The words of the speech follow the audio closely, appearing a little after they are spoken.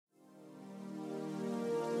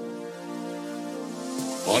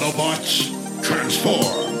Autobots,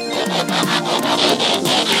 transform!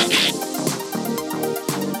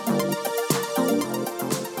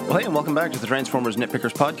 Well, hey, and welcome back to the Transformers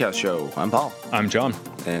Nitpickers podcast show. I'm Paul. I'm John.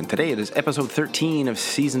 And today it is episode 13 of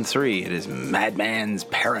season 3. It is Madman's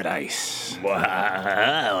Paradise.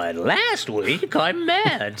 Wow, and last week I'm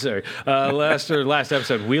mad. Sorry. Last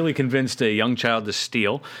episode, Wheelie convinced a young child to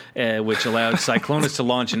steal, which allowed Cyclonus to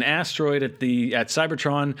launch an asteroid at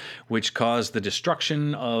Cybertron, which caused the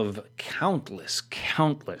destruction of countless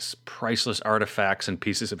priceless artifacts and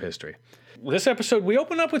pieces of history. This episode, we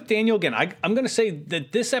open up with Daniel again. I'm going to say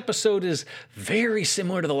that this episode is very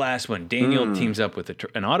similar to the last one. Daniel teams up with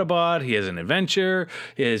an Autobot. He has an adventure.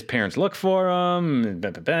 His parents look for him.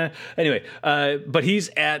 Anyway, but he's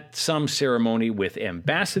at some ceremony with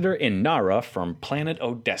Ambassador Inara from planet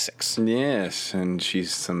Odessix. Yes, and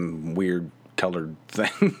she's some weird colored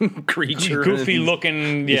thing, creature. Goofy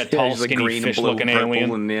looking, tall, skinny, green, fish blue, looking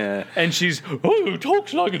alien. And she's,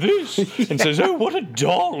 talks like this. And says, what a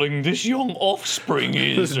darling this young offspring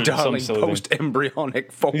is. This darling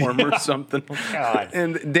post-embryonic form or something. Oh, God.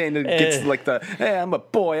 And Daniel gets like hey, I'm a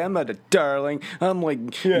boy, I'm not a darling, I'm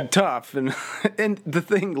like tough. And the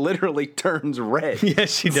thing literally turns red.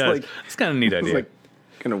 Yes, she does. It's kind of a neat idea. It's like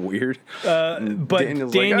kind of weird. But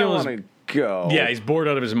Daniel's like, I don't want to go. Yeah, he's bored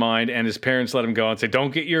out of his mind, and his parents let him go and say,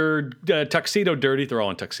 don't get your tuxedo dirty. They're all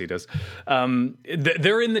in tuxedos.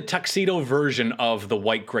 They're in the tuxedo version of the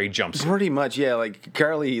white-gray jumpsuit. Pretty much, yeah. Like,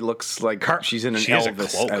 Carly looks like she's in an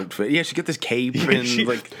Elvis outfit. Yeah, she got this cape and it's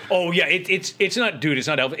not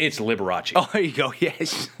Elvis, it's Liberace. Oh, there you go.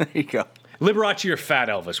 Yes, there you go. Liberace or Fat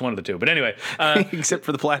Elvis, one of the two. But anyway. Except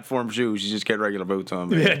for the platform shoes, you just get regular boots on.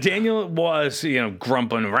 Yeah, Daniel was,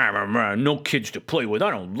 grumping, rah, rah, rah, no kids to play with. I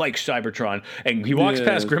don't like Cybertron. And he walks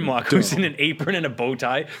past Grimlock, who's in an apron and a bow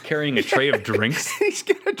tie, carrying a tray of drinks. He's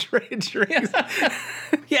got a tray of drinks.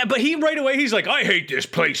 Yeah, but right away, he's like, I hate this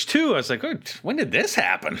place, too. I was like, when did this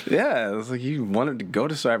happen? Yeah, it was like you wanted to go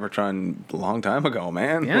to Cybertron a long time ago,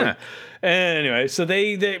 man. Yeah. Anyway, so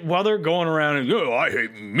they while they're going around and I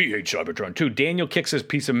hate Cybertron too. Daniel kicks this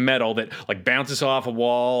piece of metal that bounces off a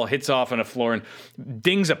wall, hits off on a floor, and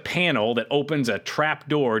dings a panel that opens a trap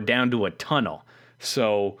door down to a tunnel.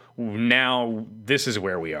 So now this is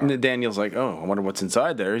where we are. And Daniel's like, I wonder what's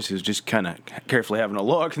inside there. He's just kind of carefully having a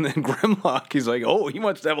look. And then Grimlock, he's like, he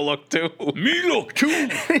wants to have a look too. Me look too.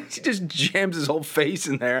 He just jams his whole face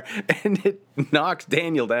in there and it knocks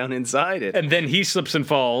Daniel down inside it. And then he slips and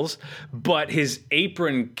falls, but his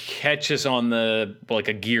apron catches on a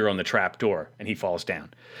gear on the trap door and he falls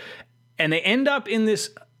down. And they end up in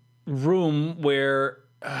this room where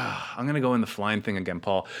I'm going to go in the flying thing again,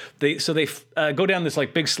 Paul. They go down this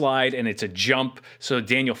big slide, and it's a jump. So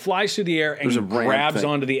Daniel flies through the air and grabs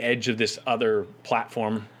onto the edge of this other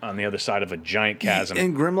platform on the other side of a giant chasm.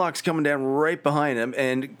 And Grimlock's coming down right behind him.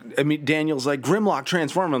 And, Daniel's like, Grimlock,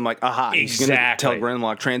 transform. I'm like, aha. He's going to tell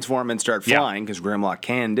Grimlock, transform and start flying, because Grimlock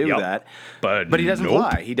can do that. But he doesn't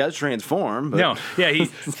fly. He does transform. But no. Yeah,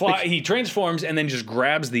 he transforms and then just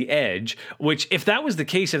grabs the edge, which, if that was the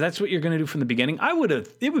case, if that's what you're going to do from the beginning,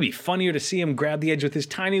 it would be funnier to see him grab the edge with his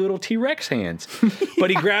tiny little T-Rex hands. But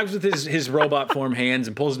he grabs with his robot form hands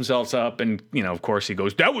and pulls himself up. And, of course, he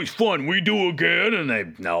goes, that was fun. We do again. And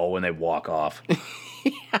they walk off.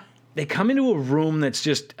 They come into a room that's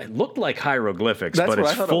it looked like hieroglyphics, but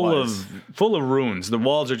it's full of runes. The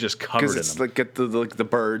walls are just covered in them. Because it's got the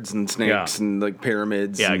birds and snakes and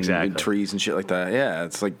pyramids and trees and shit like that. Yeah,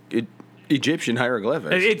 it's like Egyptian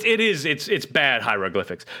hieroglyphics. It's bad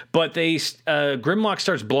hieroglyphics. But Grimlock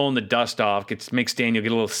starts blowing the dust off. Makes Daniel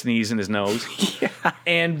get a little sneeze in his nose.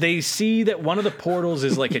 And they see that one of the portals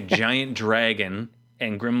is like a giant dragon.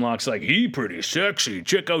 And Grimlock's like, he pretty sexy.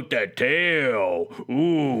 Check out that tail.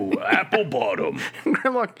 Ooh, apple bottom.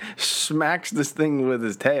 Grimlock smacks this thing with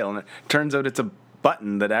his tail, and it turns out it's a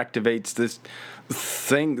button that activates this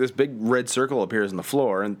thing. This big red circle appears on the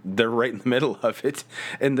floor, and they're right in the middle of it,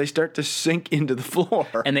 and they start to sink into the floor.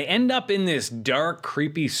 And they end up in this dark,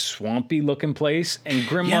 creepy, swampy-looking place, and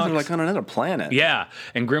Grimlock's... Yeah, they're like on another planet. Yeah,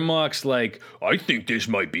 and Grimlock's like, I think this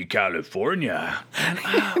might be California. And,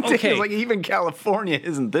 okay. It's like, even California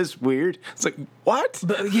isn't this weird. It's like, what?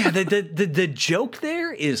 But yeah, the joke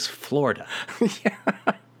there is Florida. Yeah.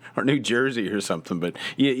 Or New Jersey or something, but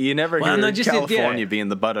you never hear California being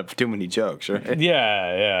the butt of too many jokes, right?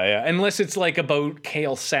 Yeah. Unless it's about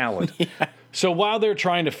kale salad. Yeah. So while they're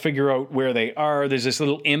trying to figure out where they are, there's this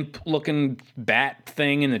little imp-looking bat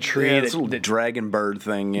thing in the tree. Yeah, this little dragon bird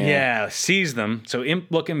thing. Yeah, sees them. So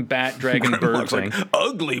imp-looking bat, dragon bird thing. Like,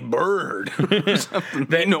 ugly bird.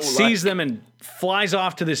 That sees them and flies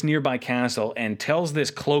off to this nearby castle and tells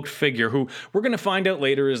this cloaked figure, who we're going to find out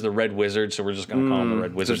later is the Red Wizard, so we're just going to call him the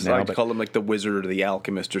Red Wizard Just now. like to call him like the Wizard or the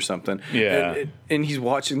Alchemist or something. Yeah. And he's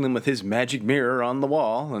watching them with his magic mirror on the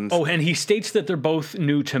wall. And and he states that they're both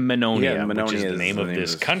new to Menonia, Yeah, Menonia which is the is name the of name of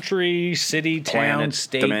this this country, city, town, planet,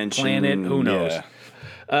 state, dimension, planet, who knows.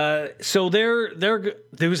 yeah. So there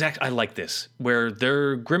was actually, I like this, where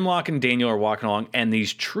Grimlock and Daniel are walking along, and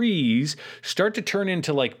these trees start to turn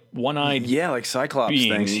into like one-eyed like Cyclops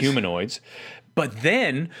beings, things. humanoids. But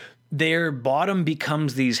then their bottom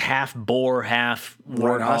becomes these half boar, half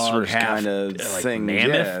warthog, Rhinoceros half kind of like thing.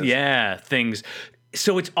 mammoth, Yeah. things.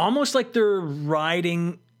 So it's almost like they're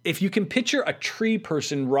riding. If you can picture a tree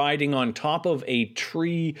person riding on top of a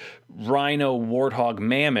tree rhino, warthog,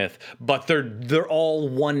 mammoth, but they're all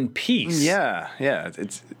one piece. Yeah.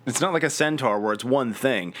 It's not like a centaur where it's one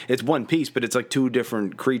thing. It's one piece, but it's like two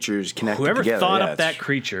different creatures connected Whoever together. thought Yeah, up that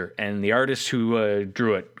creature and the artist who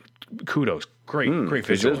drew it, kudos. Great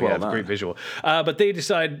visual. is well done. Great visual. But they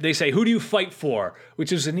say, who do you fight for?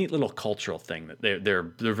 Which is a neat little cultural thing that they're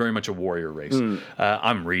very much a warrior race.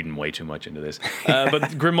 I'm reading way too much into this. But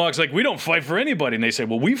Grimlock's like, we don't fight for anybody. And they say,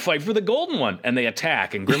 well, we fight for the golden one. And they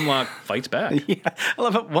attack, and Grimlock fights back. Yeah, I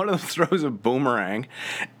love it. One of them throws a boomerang,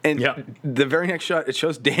 and the very next shot, it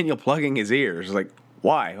shows Daniel plugging his ears. Like,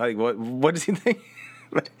 why? Like, what does he think?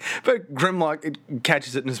 But Grimlock, it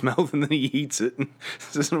catches it in his mouth and then he eats it.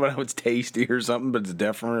 This isn't how it's tasty or something, but it's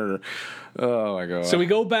different. Oh my god! So we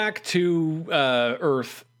go back to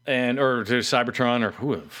Earth or to Cybertron or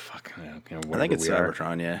who the fuck? I think it's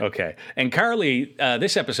Cybertron. Yeah. Okay. And Carly,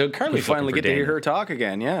 this episode, Carly finally get to hear her talk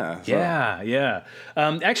again. Yeah. So. Yeah.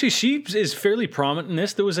 Actually, she is fairly prominent in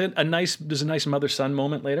this. There was a nice mother-son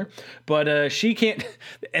moment later, but she can't.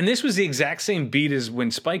 And this was the exact same beat as when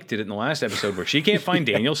Spike did it in the last episode, where she can't find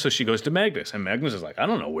Daniel, so she goes to Magnus, and Magnus is like, I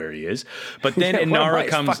don't know where he is. But then Inara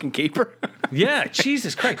comes. Fucking keeper. Yeah,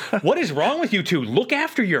 Jesus Christ. What is wrong with you two? Look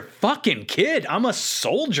after your fucking kid. I'm a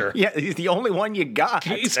soldier. Yeah, he's the only one you got.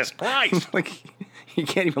 Jesus Christ. Like, you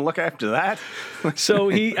can't even look after that.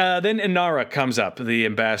 So then Inara comes up, the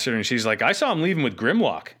ambassador, and she's like, I saw him leaving with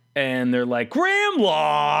Grimlock. And they're like,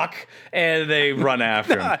 Grimlock! And they run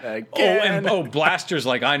after him. Blaster's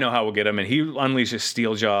like, I know how we'll get him. And he unleashes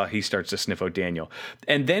Steeljaw. He starts to sniff out Daniel.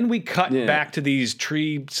 And then we cut back to these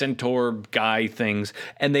tree centaur guy things.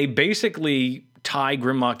 And they basically tie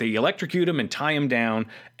Grimlock. They electrocute him and tie him down.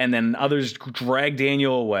 And then others drag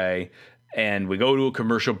Daniel away. And we go to a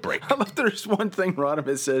commercial break. I love there's one thing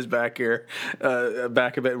Rodimus says back here,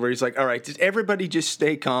 back a bit, where he's like, all right, everybody just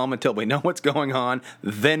stay calm until we know what's going on,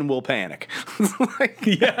 then we'll panic.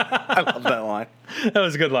 I love that line. That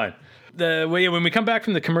was a good line. When we come back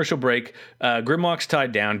from the commercial break, Grimlock's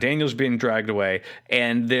tied down, Daniel's being dragged away,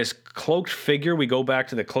 and this cloaked figure, we go back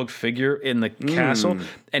to the cloaked figure in the castle,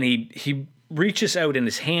 and he reaches out and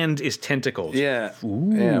his hand is tentacles. Yeah.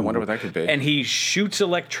 Ooh. Yeah, I wonder what that could be. And he shoots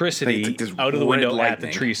electricity out of the window lightning at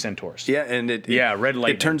the tree centaurs. Yeah, and red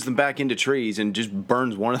lightning. It turns them back into trees and just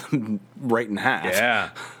burns one of them right in half. Yeah.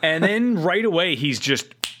 And then right away he's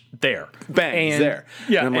just there. Bang, he's there.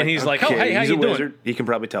 Yeah, and he's like, oh, hey, how you doing? Wizard. He can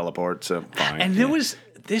probably teleport, so fine. And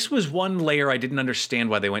this was one layer I didn't understand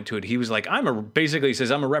why they went to it. He was like, basically he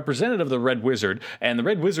says, I'm a representative of the Red Wizard, and the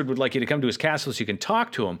Red Wizard would like you to come to his castle so you can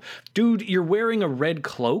talk to him. Dude, you're wearing a red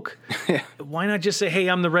cloak. Why not just say, hey,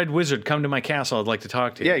 I'm the Red Wizard, come to my castle, I'd like to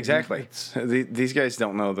talk to you. Yeah, exactly. These guys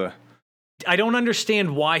don't know the... I don't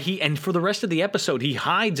understand why and for the rest of the episode, he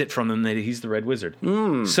hides it from them that he's the Red Wizard.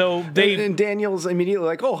 So and Daniel's immediately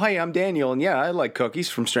like, oh, hi, I'm Daniel, and yeah, I like cookies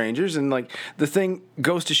from strangers, and like the thing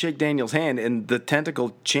goes to shake Daniel's hand, and the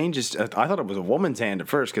tentacle changes. I thought it was a woman's hand at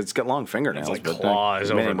first because it's got long fingernails. It's like claws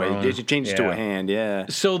overgrown. It changes to a hand, yeah.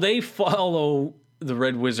 So they follow the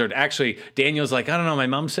Red Wizard. Actually, Daniel's like, I don't know, my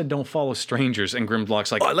mom said don't follow strangers. And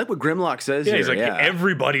Grimlock's like... I like what Grimlock says here. He's like,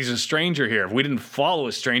 everybody's a stranger here. If we didn't follow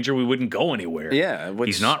a stranger, we wouldn't go anywhere. Yeah.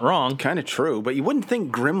 He's not wrong. Kind of true, but you wouldn't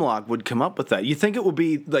think Grimlock would come up with that. You think it would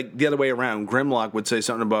be like the other way around. Grimlock would say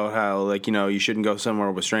something about how, like, you know, you shouldn't go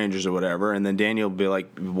somewhere with strangers or whatever, and then Daniel would be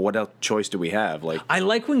like, what else choice do we have? Like, I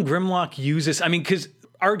like when Grimlock uses... I mean, because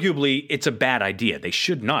arguably, it's a bad idea. They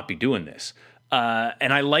should not be doing this.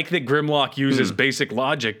 And I like that Grimlock uses basic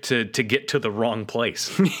logic to get to the wrong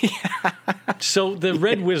place. So the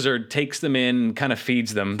Red Wizard takes them in, kind of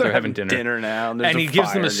feeds them. They're having dinner now. And he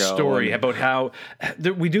gives them a story about how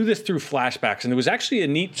we do this through flashbacks. And there was actually a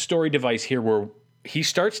neat story device here where he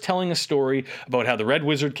starts telling a story about how the Red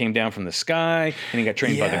Wizard came down from the sky and he got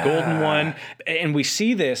trained by the Golden One. And we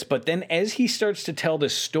see this, but then as he starts to tell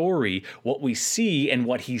this story, what we see and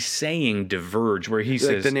what he's saying diverge, where he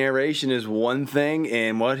says... the narration is one thing,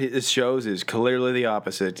 and what it shows is clearly the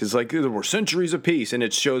opposite. It's like there were centuries of peace, and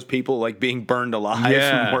it shows people like being burned alive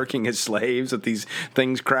and working as slaves with these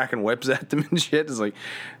things cracking whips at them and shit. It's like,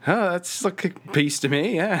 oh, that's like peace to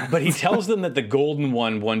me, yeah. But he tells them that the Golden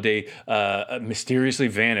One day mysteriously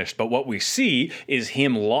vanished. But what we see is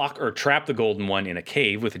him lock or trap the Golden One in a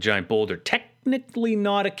cave with a giant boulder. Technically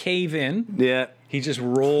not a cave in. Yeah. He just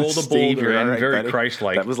rolled a Steve, boulder in, right, very buddy.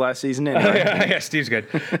 Christ-like. That was last season anyway. Yeah, Steve's good.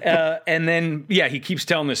 And then, he keeps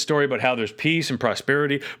telling this story about how there's peace and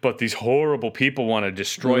prosperity, but these horrible people want to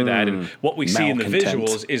destroy that. And what we see in the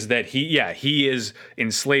visuals is that he is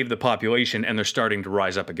enslaved the population, and they're starting to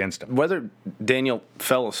rise up against him. Whether Daniel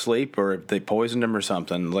fell asleep or if they poisoned him or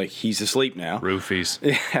something, like he's asleep now. Roofies.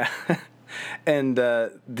 Yeah. And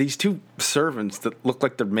these two servants that look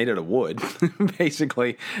like they're made out of wood,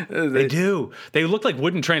 basically. They do. They look like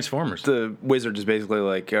wooden transformers. The wizard is basically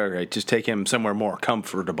like, all right, just take him somewhere more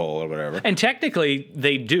comfortable or whatever. And technically,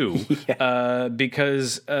 they do.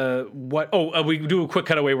 Because we do a quick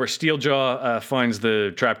cutaway where Steeljaw finds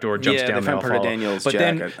the trapdoor, jumps down. Yeah, they found part of Daniel's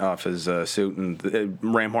jacket off his suit, and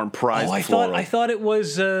Ramhorn pries the floor. I thought it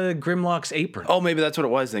was Grimlock's apron. Oh, maybe that's what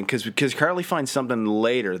it was then, because Carly finds something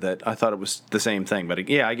later that I thought it was the same thing, but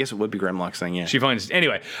I guess it would be Grimlock's thing. Yeah, she finds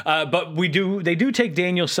anyway. But they do take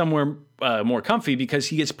Daniel somewhere more comfy because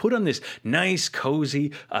he gets put on this nice,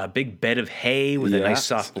 cozy, big bed of hay with a nice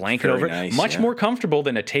soft blanket over it. Nice, much more comfortable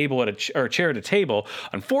than a table or a chair at a table.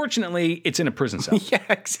 Unfortunately, it's in a prison cell. Yeah,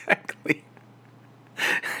 exactly.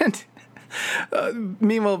 And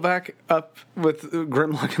meanwhile, back up with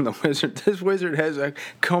Grimlock and the wizard, this wizard has a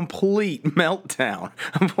complete meltdown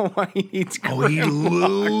of why he needs Grimlock. He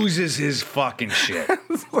loses his fucking shit.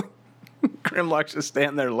 Grimlock's just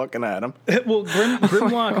standing there looking at him. Well,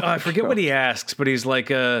 Grimlock, I forget what he asks, but he's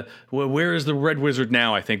like, well, where is the Red Wizard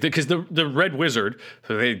now, I think? Because the Red Wizard,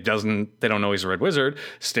 so they don't know he's a Red Wizard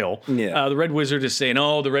still. Yeah. The Red Wizard is saying,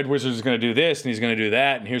 oh, the Red Wizard is going to do this, and he's going to do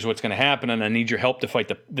that, and here's what's going to happen, and I need your help to fight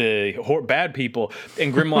the bad people.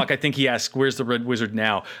 And Grimlock, I think he asks, where's the Red Wizard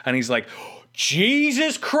now? And he's like,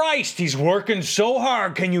 Jesus Christ, he's working so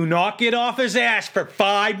hard. Can you not get off his ass for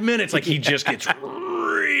 5 minutes? Like, he just gets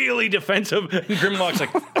really defensive. And Grimlock's like,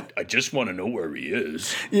 I just want to know where he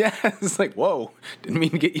is. Yeah, it's like, whoa, didn't mean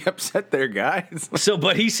to get you upset there, guys.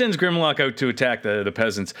 But he sends Grimlock out to attack the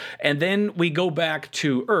peasants. And then we go back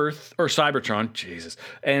to Earth, or Cybertron, Jesus,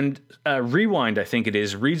 and Rewind, I think it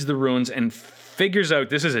is, reads the runes and figures out,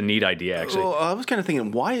 this is a neat idea, actually. Well, I was kind of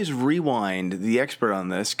thinking, why is Rewind the expert on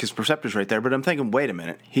this? Because Perceptor's right there, but I'm thinking, wait a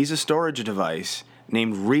minute. He's a storage device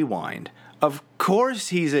named Rewind. Of course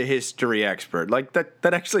he's a history expert. Like, that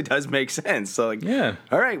actually does make sense. So, like, yeah.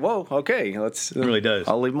 All right, whoa, okay. Let's. It really does.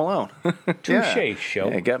 I'll leave him alone. Touche, show.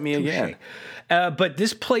 Yeah, got me again. But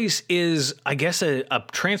this place is, I guess, a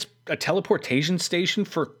teleportation station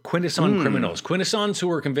for Quintesson criminals. Quintessons who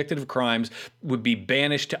were convicted of crimes would be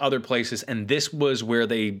banished to other places, and this was where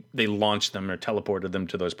they launched them or teleported them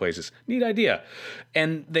to those places. Neat idea.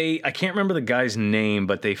 And I can't remember the guy's name,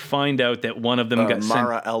 but they find out that one of them got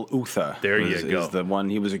Mara sent. El Utha. There you go. Is the one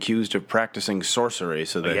he was accused of practicing sorcery,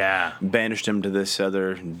 so they banished him to this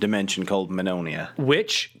other dimension called Menonia.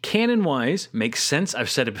 Which, canon-wise, makes sense. I've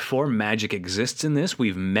said it before, magic exists in this.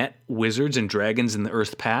 We've met wizards and dragons in the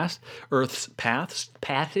Earth's past. Earth's paths,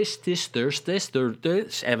 having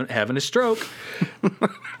a stroke.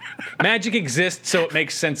 Magic exists, so it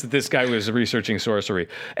makes sense that this guy was researching sorcery.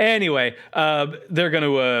 Anyway, they're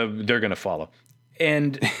gonna follow,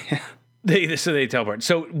 and they teleport.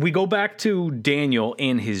 So we go back to Daniel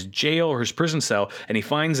in his jail or his prison cell, and he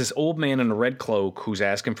finds this old man in a red cloak who's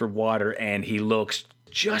asking for water, and he looks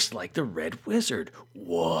just like the Red Wizard.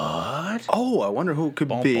 What? Oh, I wonder who it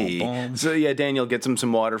could be. So, yeah, Daniel gets him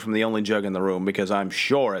some water from the only jug in the room because I'm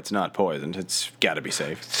sure it's not poisoned. It's got to be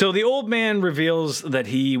safe. So the old man reveals that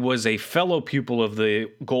he was a fellow pupil of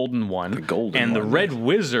the Golden One. The Red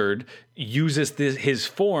Wizard uses his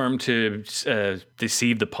form to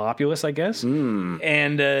deceive the populace, I guess.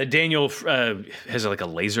 And Daniel has like a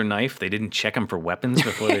laser knife. They didn't check him for weapons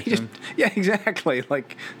before they came. Yeah, exactly.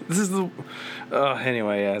 Like, this is the... anyway.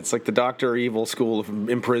 Anyway, yeah, it's like the Dr. Evil school of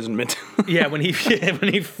imprisonment. Yeah, when he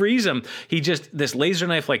frees him, this laser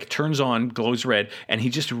knife like turns on, glows red, and he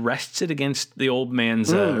just rests it against the old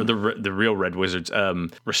man's or the real Red Wizard's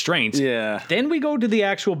restraints. Yeah. Then we go to the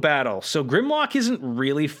actual battle. So Grimlock isn't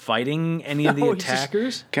really fighting any of the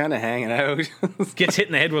attackers. Kind of hanging out. Gets hit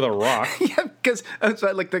in the head with a rock. Yeah, because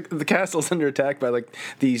outside, like the castle's under attack by like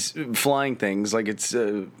these flying things, like it's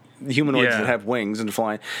humanoids that have wings and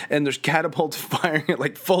flying, and there's catapults firing at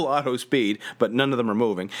like full auto speed, but none of them are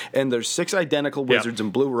moving. And there's 6 identical wizards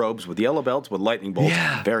in blue robes with yellow belts with lightning bolts,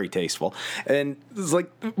 very tasteful. And it's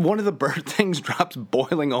like one of the bird things drops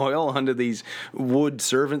boiling oil onto these wood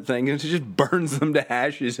servant things, and it just burns them to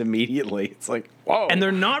ashes immediately. It's like, whoa! And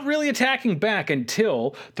they're not really attacking back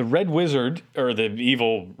until the Red Wizard, or the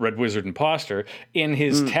evil Red Wizard imposter, in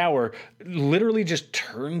his tower literally just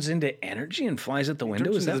turns into energy and flies out the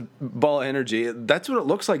window. Is that ball of energy? That's what it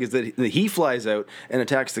looks like, is that he flies out and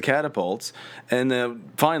attacks the catapults, and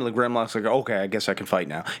then finally Grimlock's like, okay, I guess I can fight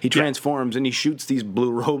now. He transforms and he shoots these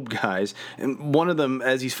blue robe guys, and one of them,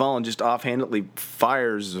 as he's falling, just offhandedly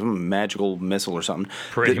fires a magical missile or something.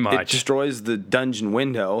 Pretty much. It destroys the dungeon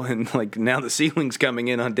window, and like now the ceiling's coming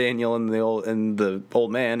in on Daniel and the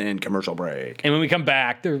old man, and commercial break. And when we come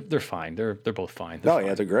back, they're fine. They're both fine. They're fine.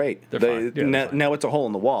 Yeah, they're great. They're fine. Yeah, now it's a hole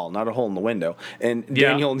in the wall, not a hole in the window. And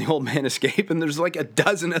Daniel and the old man escape, and there's like a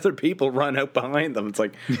dozen other people run out behind them. It's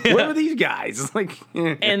like, where are these guys? It's like,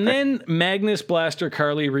 and then Magnus, Blaster,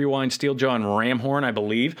 Carly, Rewind, Steeljaw, and Ramhorn, I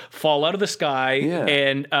believe, fall out of the sky. Yeah.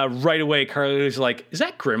 And right away, Carly's like, is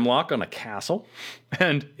that Grimlock on a castle?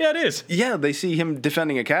 And yeah, it is. Yeah, they see him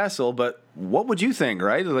defending a castle, but what would you think,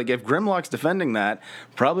 right? Like, if Grimlock's defending that,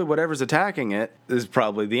 probably whatever's attacking it is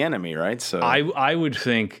probably the enemy, right? So I would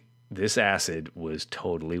think this acid was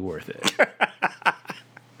totally worth it.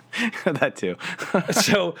 That too.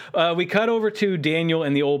 So we cut over to Daniel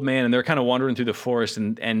and the old man, and they're kind of wandering through the forest,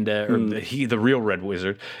 and the real Red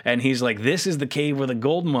Wizard, and he's like, "This is the cave where the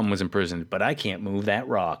Golden One was imprisoned, but I can't move that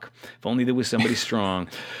rock. If only there was somebody strong."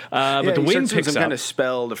 But the wind picks some up. kind of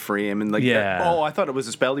spell to free him, and like, I thought it was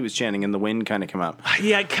a spell he was chanting, and the wind kind of came up.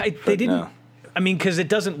 Yeah, they didn't. No. I mean, because it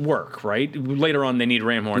doesn't work, right? Later on, they need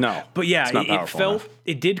Ramhorn. No, but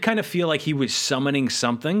it did kind of feel like he was summoning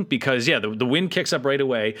something, because the wind kicks up right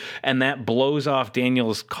away, and that blows off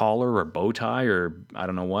Daniel's collar or bow tie or I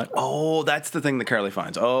don't know what. Oh, that's the thing that Carly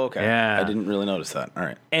finds. Oh, okay. Yeah, I didn't really notice that. All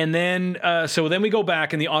right. And then then we go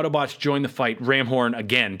back, and the Autobots join the fight. Ramhorn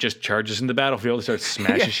again just charges in the battlefield and starts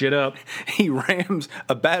smashing shit up. He rams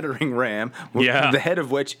a battering ram, the head of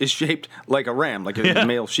which is shaped like a ram, like a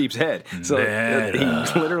male sheep's head. So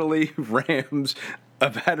he literally rams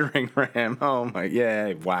a battering ram. Oh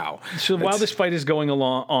my, wow. So while this fight is going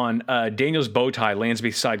on, Daniel's bow tie lands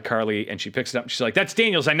beside Carly, and she picks it up, and she's like, "That's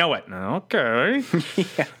Daniel's, I know it." Okay.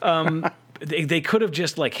 They could have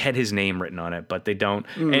just like had his name written on it, but they don't.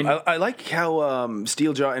 And I like how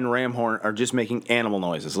Steeljaw and Ramhorn are just making animal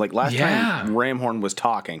noises. Like last time, Ramhorn was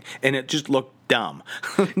talking, and it just looked dumb.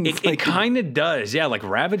 It kind of does, yeah. Like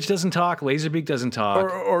Ravage doesn't talk, Laserbeak doesn't talk,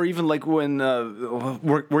 or even like when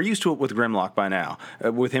we're used to it with Grimlock by now,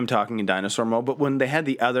 with him talking in dinosaur mode. But when they had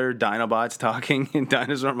the other Dinobots talking in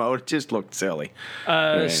dinosaur mode, it just looked silly.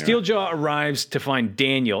 Steeljaw arrives to find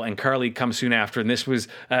Daniel, and Carly comes soon after. And this was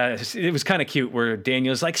it was kind of cute, where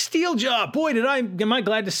Daniel's like, "Steeljaw, boy, am I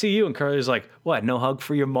glad to see you?" And Carly's like, "What? No hug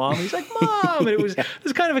for your mom?" He's like, "Mom," and it was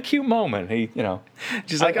kind of a cute moment. He,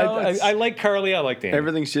 just like I like Carly. I like Daniel.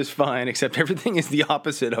 Everything's just fine, except everything is the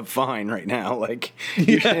opposite of fine right now. Like,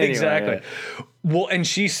 exactly. Well, and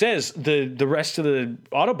she says the rest of the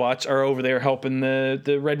Autobots are over there helping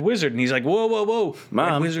the Red Wizard, and he's like, "Whoa,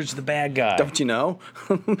 Mom, Red Wizard's the bad guy. Don't you know?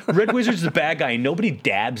 Red Wizard's the bad guy, and nobody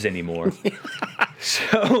dabs anymore."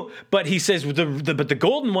 So, but he says, but the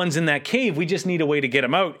Golden One's in that cave. We just need a way to get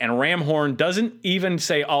him out. And Ramhorn doesn't even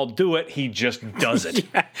say, "I'll do it." He just does it.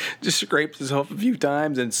 Just scrapes himself a few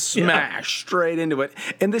times and smash straight into it.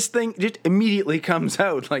 And this thing just immediately comes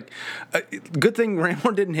out. Like, good thing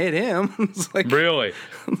Ramhorn didn't hit him. It's like, really?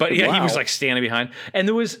 But yeah, he was like standing behind. And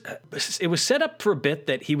it was set up for a bit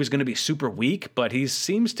that he was going to be super weak, but he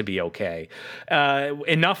seems to be okay.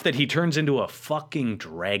 Enough that he turns into a fucking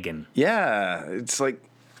dragon. Yeah, it's like,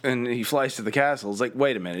 and he flies to the castle. It's like,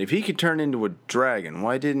 wait a minute, if he could turn into a dragon,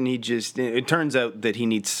 why didn't he just... It turns out that he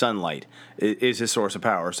needs sunlight is his source of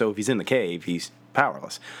power. So if he's in the cave, he's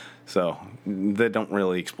powerless. So they don't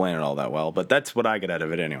really explain it all that well, but that's what I get out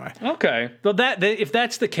of it anyway. Okay. Well, if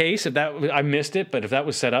that's the case, if that I missed it, but if that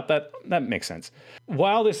was set up, that makes sense.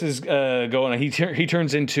 While this is going on, he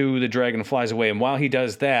turns into the dragon and flies away, and while he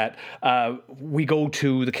does that, we go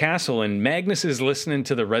to the castle, and Magnus is listening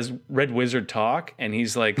to the Red Wizard talk, and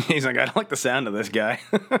he's like, I don't like the sound of this guy.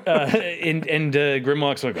 and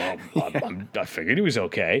Grimlock's like, I figured he was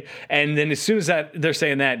okay. And then as soon as they're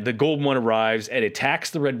saying that, the Golden One arrives and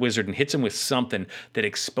attacks the Red Wizard and hits him with something that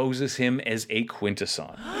exposes him as a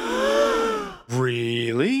Quintesson.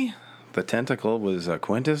 Really? The tentacle was a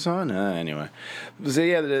Quintesson? Anyway. So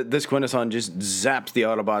yeah, this Quintesson just zaps the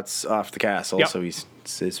Autobots off the castle, Yep. so he's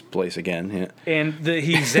his place again. Yeah. And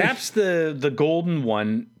he zaps the Golden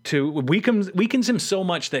One weakens him so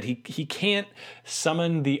much that he can't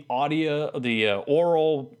summon the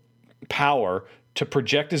oral power to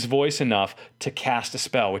project his voice enough to cast a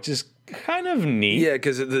spell, which is kind of neat. Yeah,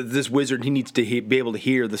 because this wizard, he needs to be able to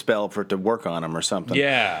hear the spell for it to work on him or something.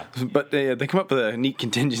 Yeah. But they come up with a neat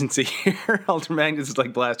contingency here. Ultra Magnus is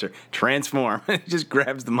like, Blaster, transform. He just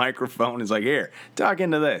grabs the microphone and is like, here, talk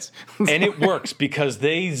into this. And it works because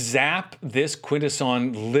they zap this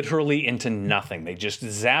Quintesson literally into nothing. They just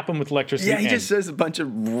zap him with electricity. Yeah, he just says a bunch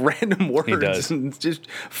of random words. He does. And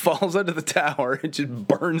just falls out of the tower. It just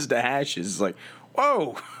burns to ashes. It's like,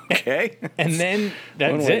 whoa, okay. And then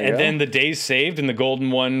that's it. And then the day's saved, and the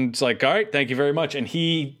Golden One's like, all right, thank you very much. And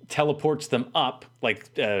he teleports them up, like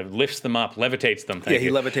lifts them up, levitates them. He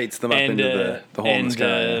levitates them up into the hole in the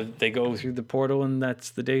sky. They go through the portal, and that's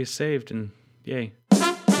the day saved, and yay.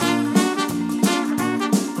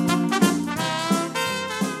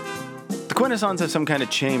 The Quintessons have some kind of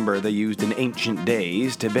chamber they used in ancient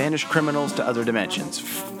days to banish criminals to other dimensions.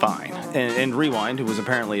 Fine. And Rewind, who was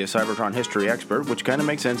apparently a Cybertron history expert, which kind of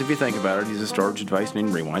makes sense if you think about it. He's a storage device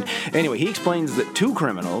named Rewind. Anyway, he explains that 2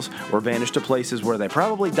 criminals were banished to places where they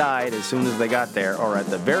probably died as soon as they got there, or at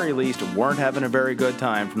the very least weren't having a very good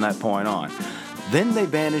time from that point on. Then they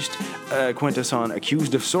banished Quintesson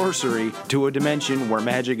accused of sorcery to a dimension where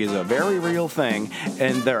magic is a very real thing,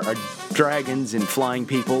 and there are dragons and flying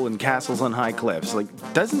people and castles on high cliffs. Like,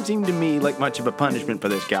 doesn't seem to me like much of a punishment for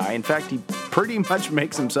this guy. In fact, he pretty much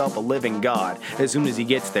makes himself a living god as soon as he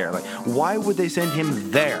gets there. Like, why would they send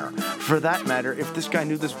him there? For that matter, if this guy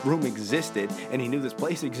knew this room existed and he knew this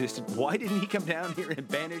place existed, why didn't he come down here and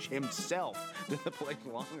banish himself to the place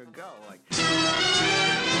long ago? Like.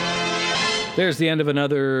 There's the end of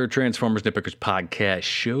another Transformers Nitpickers podcast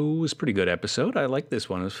show. It was a pretty good episode. I like this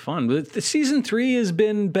one. It was fun. But the season 3 has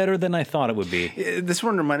been better than I thought it would be. This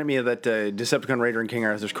one reminded me of that Decepticon Raider and King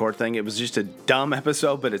Arthur's Court thing. It was just a dumb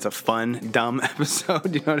episode, but it's a fun, dumb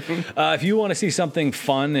episode. You know what I mean? If you want to see something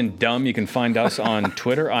fun and dumb, you can find us on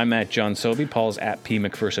Twitter. I'm at John Sobey. Paul's at P.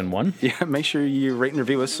 McPherson1. Yeah, make sure you rate and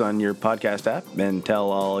review us on your podcast app and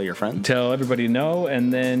tell all your friends. Tell everybody no,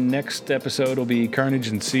 and then next episode will be Carnage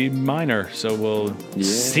in C minor. So we'll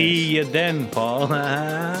see you then, Paul.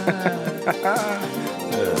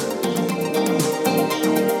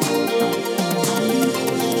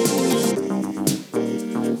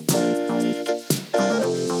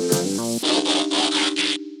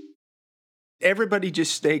 Everybody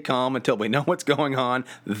just stay calm until we know what's going on,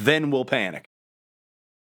 then we'll panic.